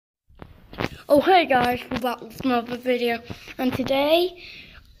Oh hey guys, we're back with another video, and today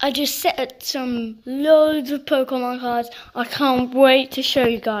I just set up some loads of Pokemon cards. I can't wait to show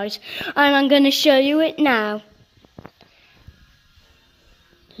you guys, and I'm going to show you it now.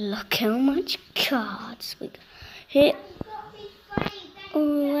 Look how much cards we got here, all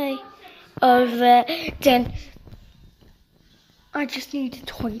the way over there. Then I just need a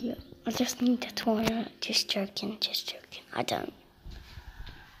toilet. Just joking. I don't.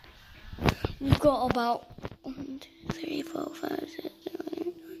 We've got about 1, 2, 3, 4, 5, 6, 7, 8,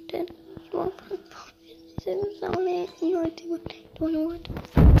 9, 10, 11, 12, 13, 14, 15, 16, 17, 18, 19, 20, 21.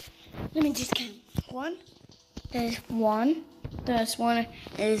 Let me just count. There's one.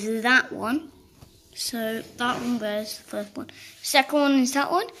 Is that one. So that one there's the first one. Second one is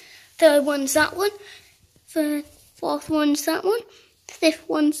that one. Third one's that one. Fourth one's that one. Fifth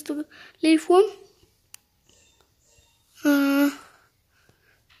one's the leaf one.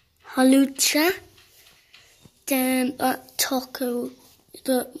 Halucha, then Taco,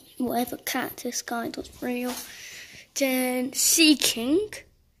 the whatever cactus guy does real, then Sea King,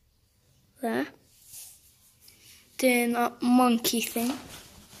 there, then that monkey thing,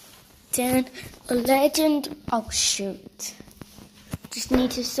 then a legend. Oh shoot! Just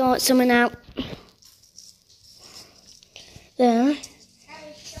need to sort something out. There.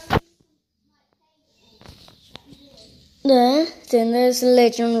 There, then there's a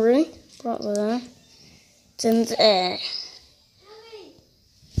legendary, right there. Then there.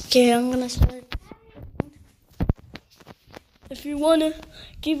 Okay, I'm gonna start. If you wanna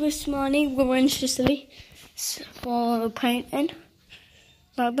give us money, we're interested for the painting.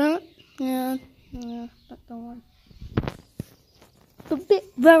 Like that. Yeah, that's the one. A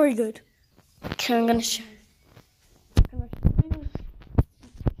bit very good. Okay, I'm gonna show.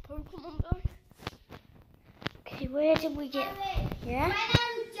 Where did we get? Yeah. When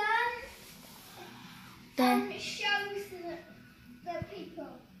I'm done, show the people.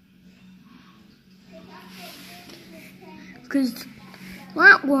 Because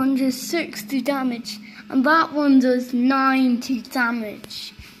that one does 60 damage, and that one does 90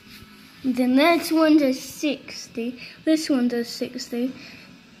 damage. And then this one does 60. This one does 60.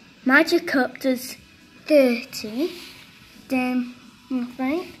 Magic Up does 30. Then I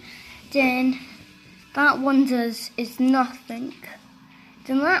think. Then that one is nothing.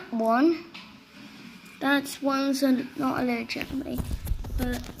 Then that one, one's not a legendary.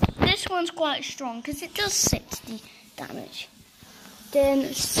 But this one's quite strong because it does 60 damage.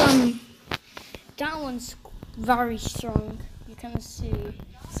 Then that one's very strong. You can see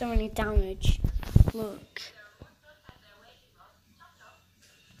so many damage. Look.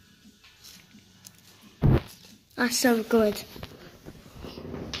 That's so good.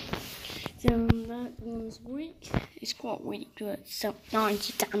 Then that one's weak. It's quite weak, but it's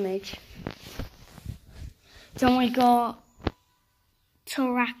 90 damage. Then we got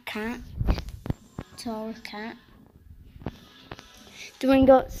Toracat. Then we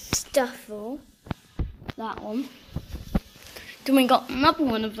got Stuffle. That one. Then we got another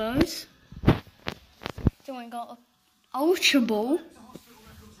one of those. Then we got Ultra Ball.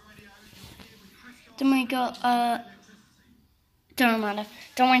 Then we got don't matter.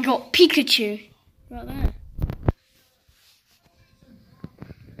 Then we got Pikachu. Right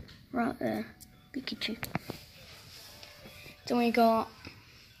there. Pikachu. Then we got...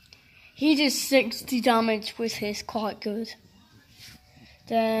 He does 60 damage with his, quite good.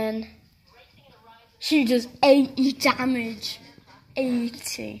 Then... She does 80 damage.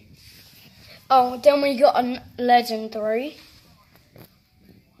 80. Oh, then we got a legendary.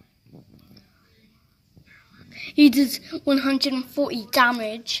 He does 140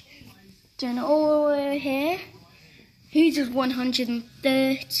 damage. Then all the way over here, he does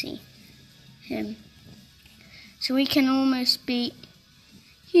 130. Him. So we can almost beat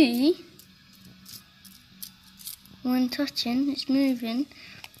he. When touching, it's moving.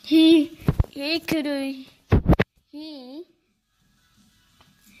 Him.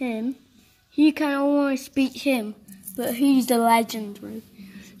 He can almost beat him, but he's the legendary.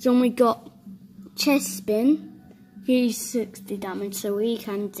 So we got Chespin. He's 60 damage, so we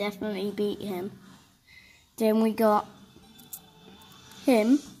can definitely beat him. Then we got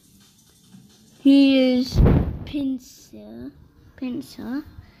him. He is Pinsir,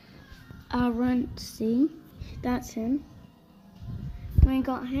 Arancy. That's him. Then we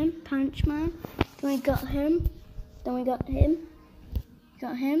got him, Punchman. Then we got him. Then we got him.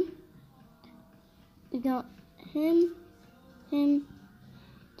 Got him. We got him. Then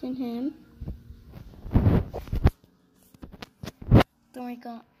him. Then we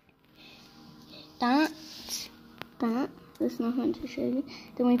got that, There's nothing to show you.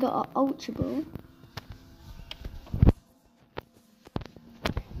 Then we got our Ultra Ball.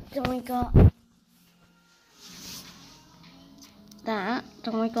 Then we got that.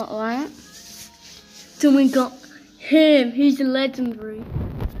 Then we got that. Then we got him. He's a legendary.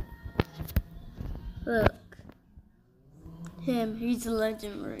 Look. Him. He's a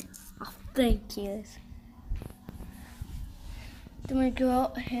legendary. I think he is. Then we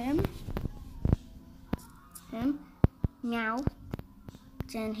got him. Meow.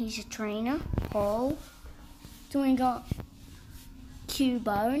 Then he's a trainer. Paul. Then we got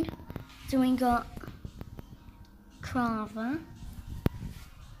Cubone. Then we got Carver.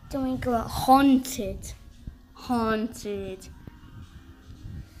 Then we got Haunted.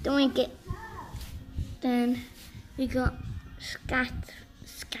 Then we got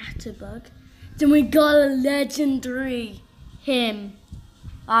Scatterbug. Then we got a legendary. Him.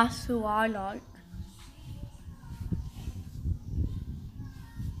 That's who I like.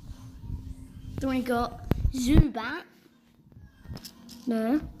 Then we got Zubat.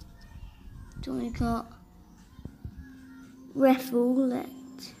 No. Then we got Refolet.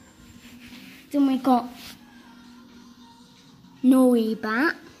 Then we got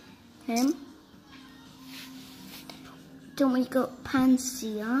Noibat. Him. Then we got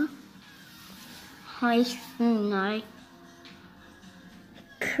Pansia. Hyphenite.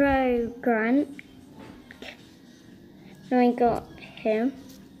 Krogant. Then we got him.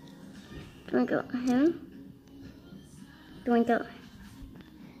 Then we got him. Then we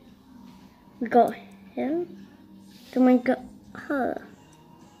got him. Then we got her.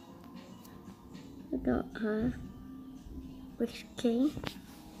 We got her. Whiskey.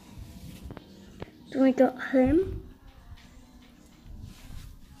 Then we got him.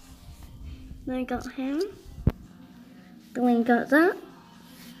 Then we got him. Then we got that.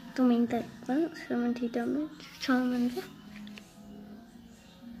 Then we got that. 70 damage. Charmander.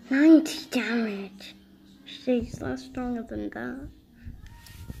 90 damage. Jeez, that's stronger than that.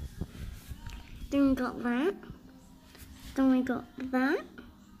 Then we got that. Then we got that.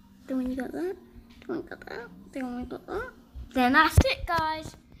 Then we got that. Then we got that. Then we got that. Then that's it,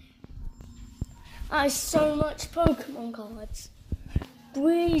 guys. I have so much Pokemon cards.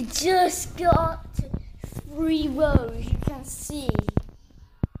 We just got 3 rows. You can see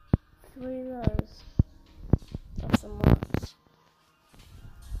 3 rows. That's a lot.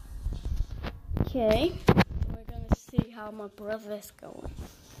 Okay, we're gonna see how my brother's going.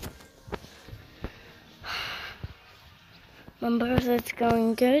 My brother's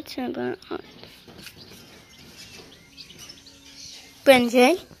going good.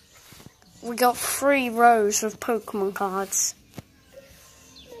 Benji, we got 3 rows of Pokemon cards.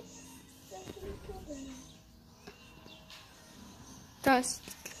 That's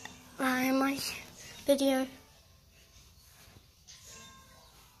my video.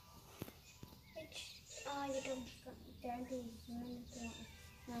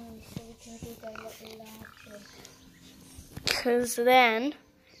 Because then,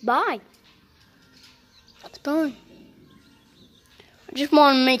 bye. That's fine. I just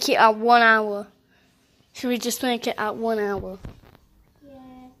want to make it at 1 hour. Should we just make it at 1 hour?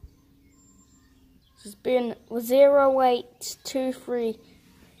 Yeah. It's been 0, 8, 2, 3.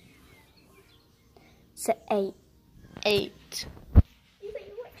 So 8. 8. You got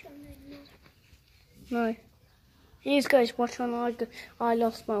your watch on then? No. These guys watch on. I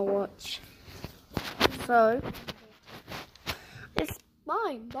lost my watch. So it's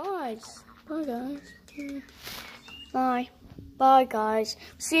bye guys. Bye guys.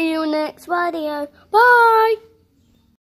 See you next video. Bye.